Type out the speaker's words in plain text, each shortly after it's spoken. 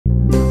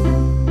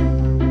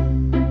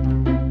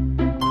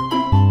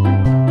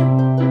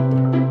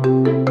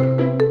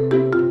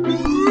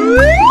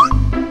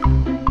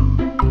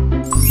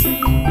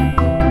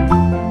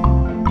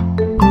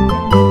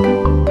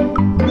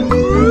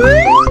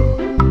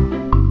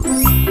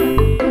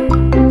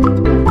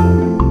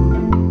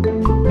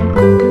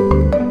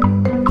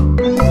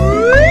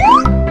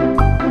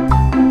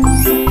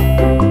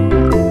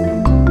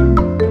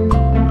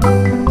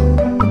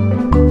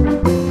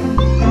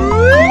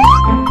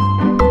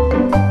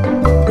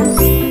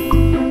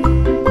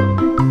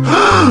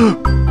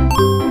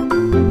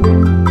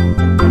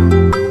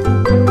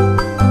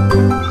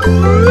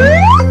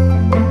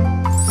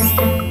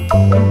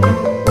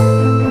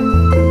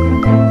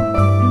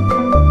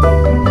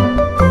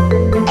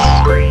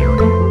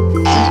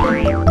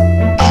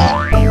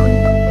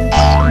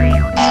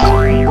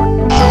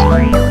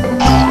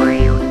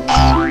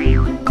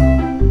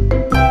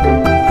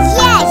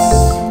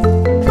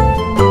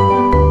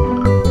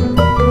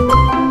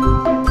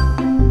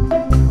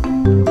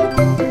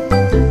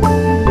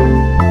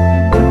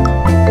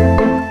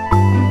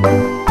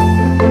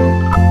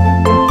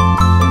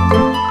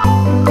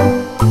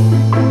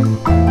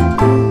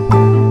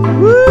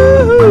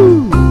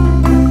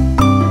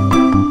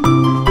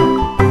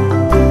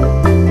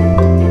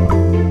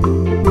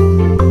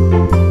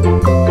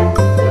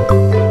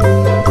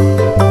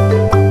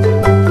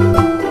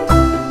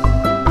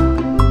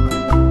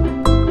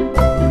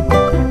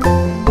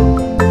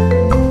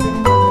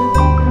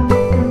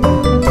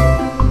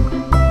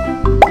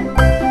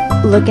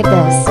Look at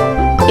this.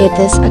 It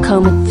is a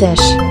comet fish.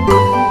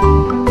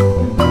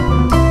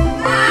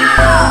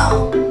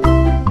 Wow!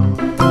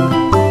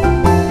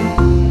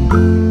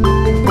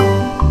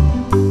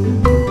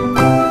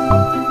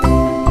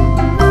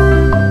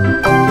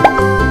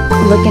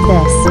 Look at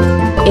this.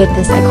 It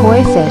is a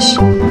koi fish.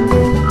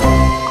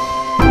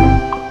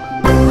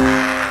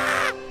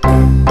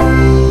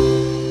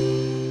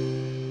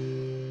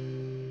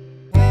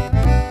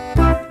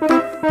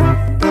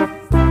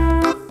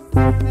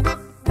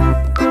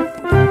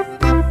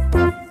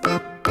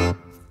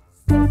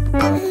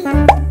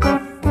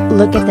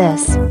 Look at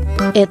this.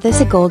 It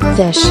is a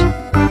goldfish.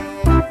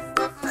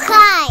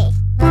 Hi!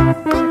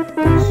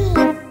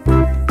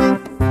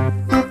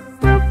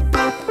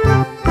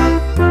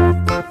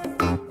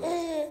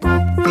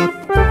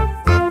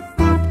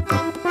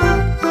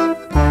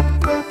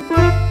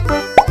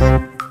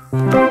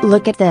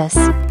 Look at this.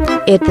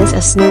 It is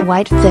a snow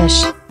white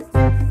fish.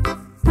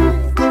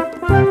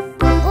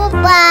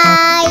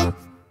 Goodbye!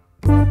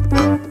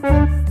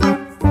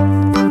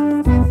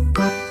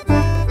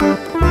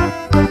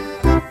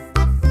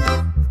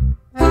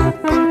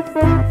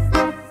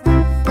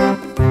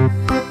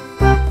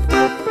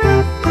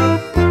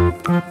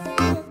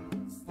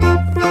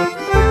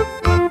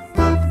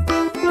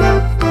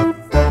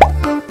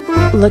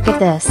 Look at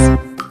this.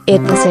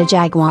 It is a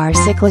jaguar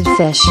cichlid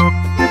fish.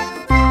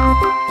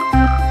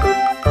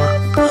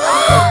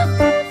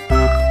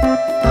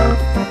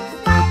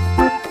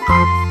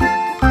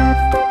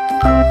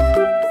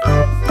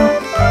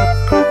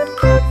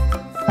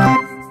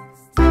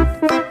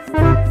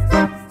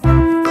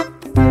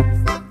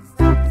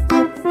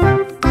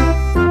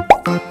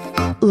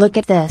 Look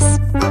at this.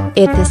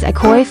 It is a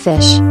koi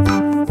fish. No!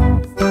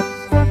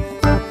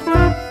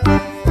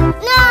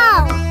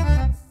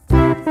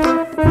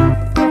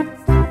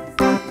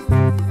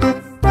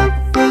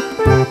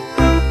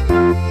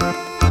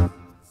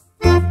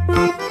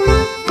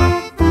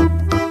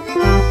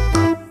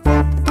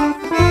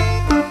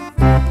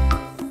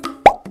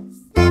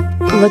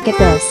 Look at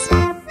this.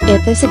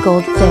 It is a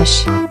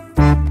goldfish.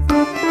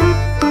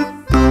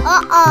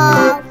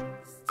 Uh-oh!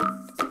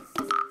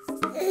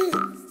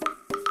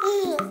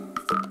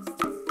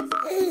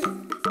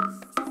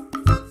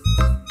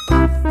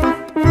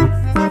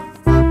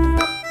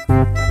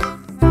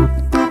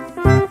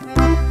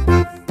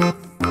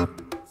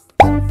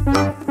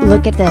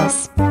 Look at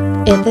this.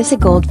 It is a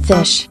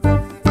goldfish.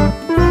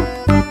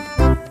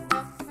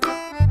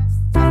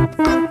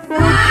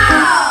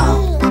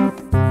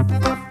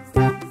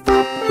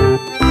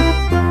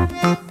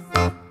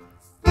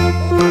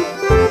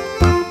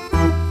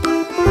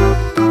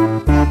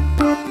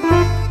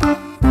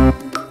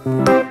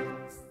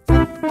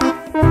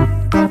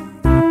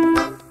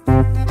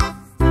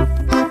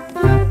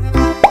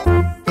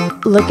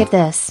 Look at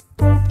this.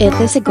 It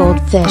is a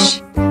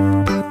goldfish.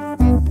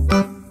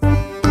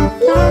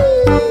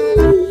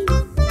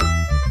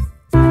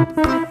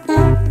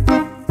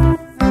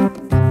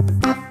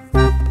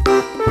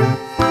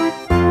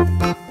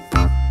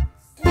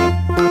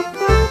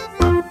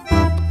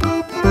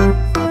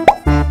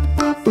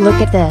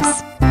 Look at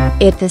this.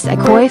 It is a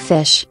koi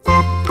fish.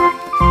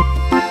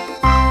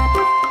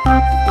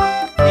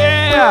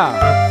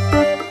 Yeah!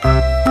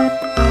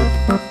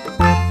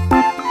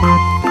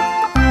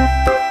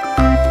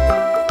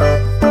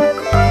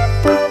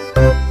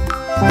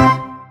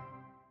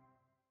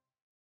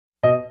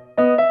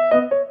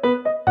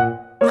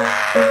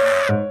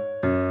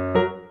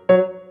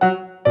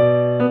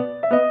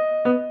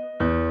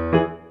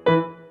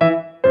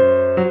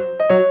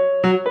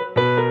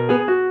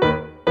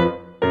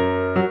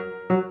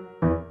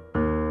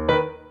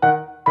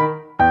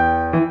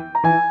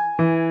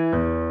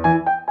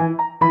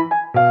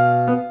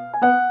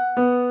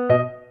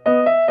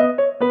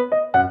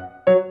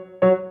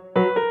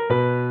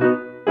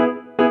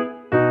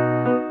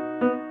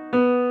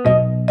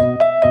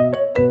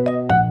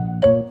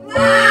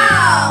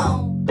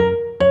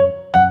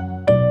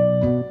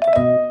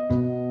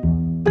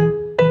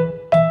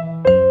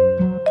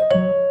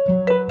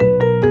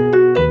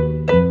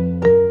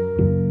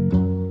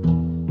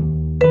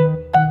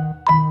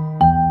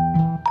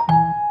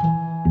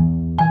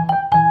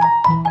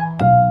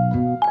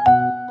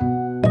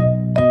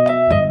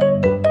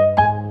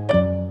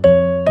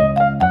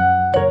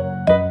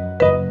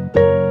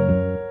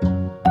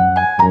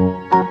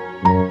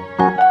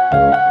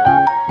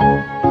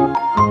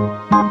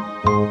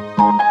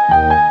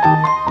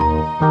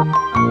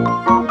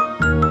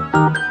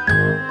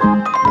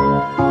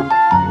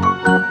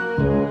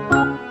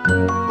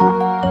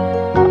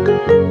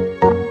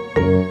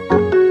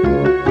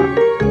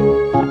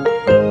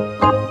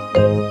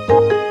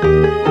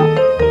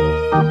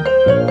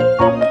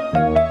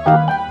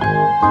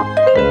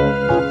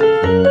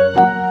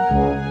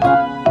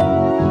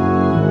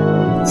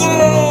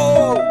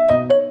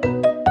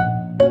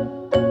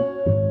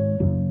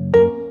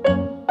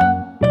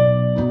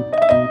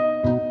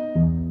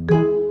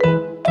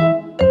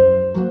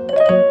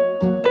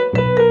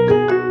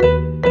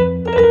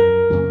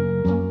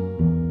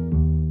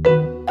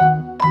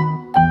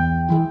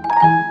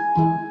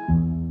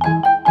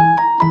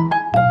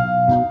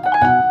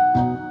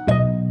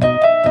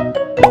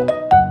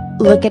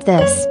 Look at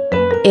this.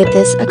 Is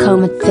this a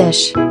comet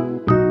fish?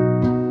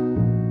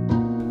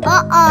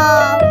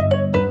 Uh-oh.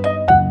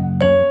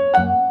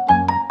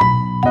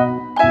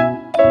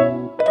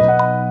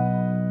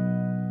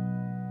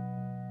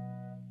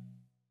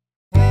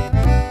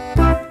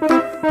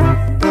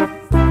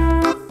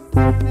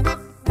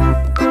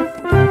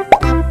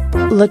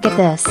 Look at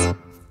this.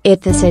 Is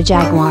this a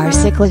jaguar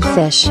cichlid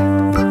fish?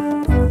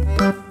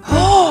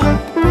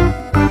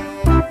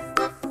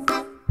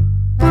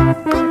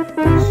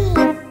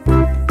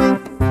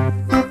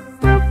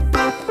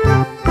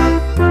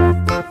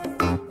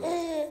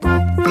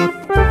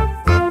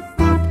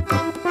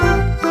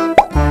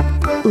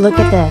 Look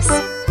at this.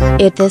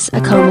 Is this a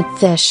comet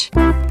fish?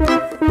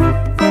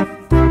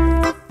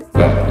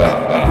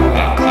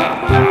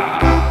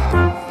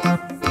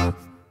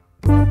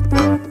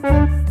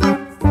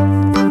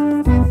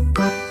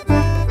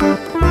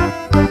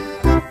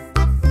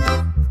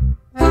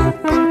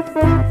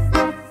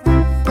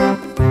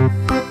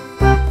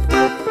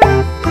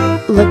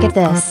 Look at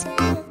this.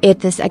 Is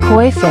this a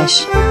koi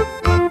fish?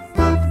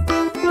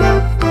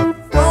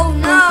 Oh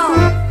no!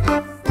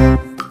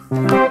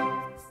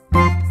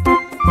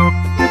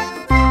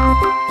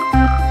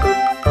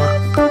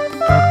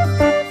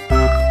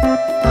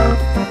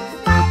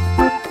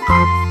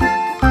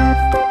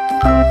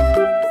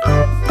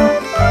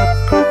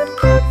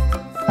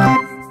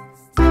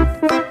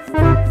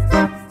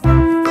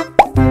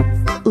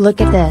 Look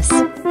at this.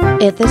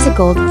 Is this a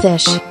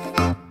goldfish?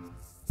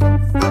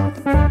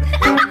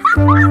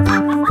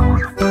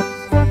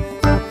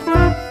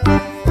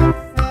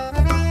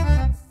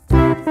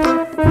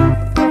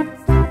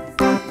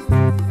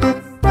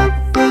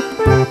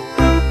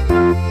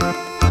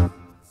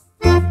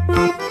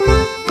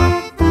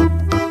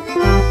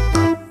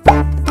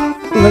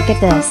 Look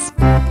at this.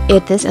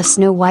 Is this a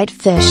snow white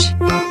fish?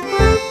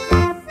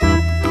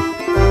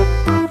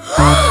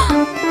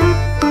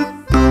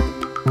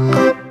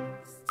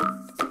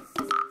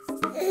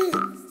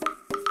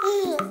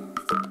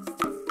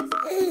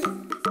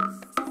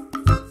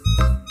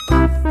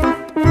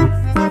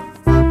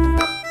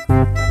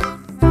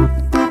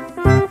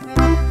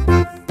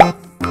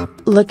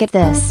 Look at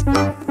this.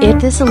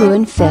 Is this a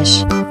loon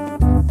fish?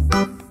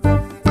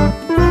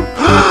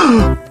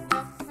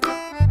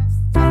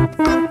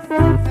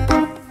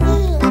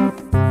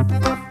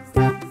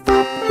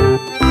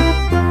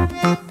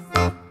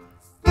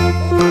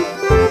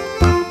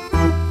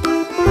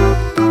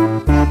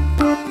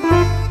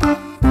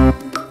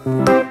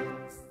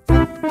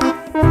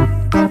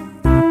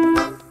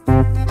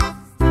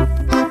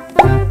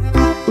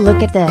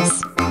 Look at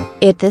this.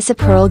 Is this a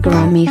pearl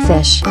gourami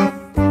fish?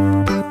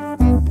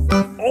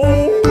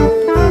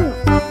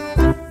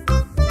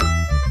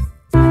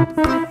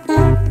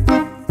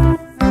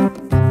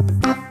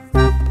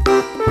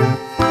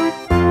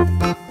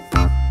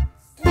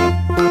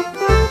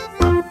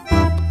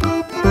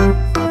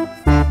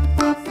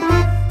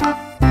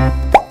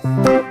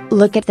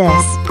 Look at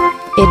this.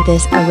 Is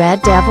this a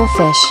red devil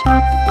fish?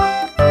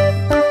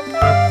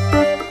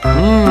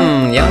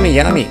 Mmm, yummy,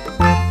 yummy.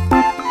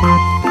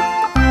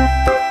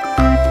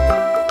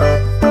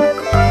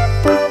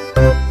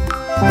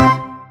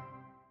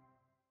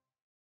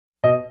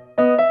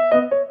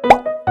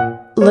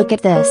 Look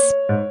at this.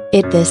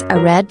 Is this a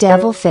red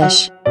devil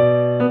fish?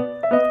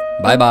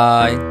 Bye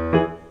bye.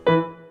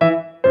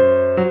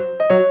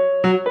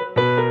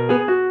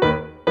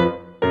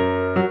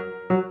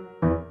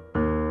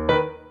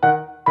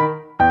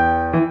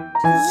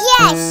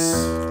 Yes!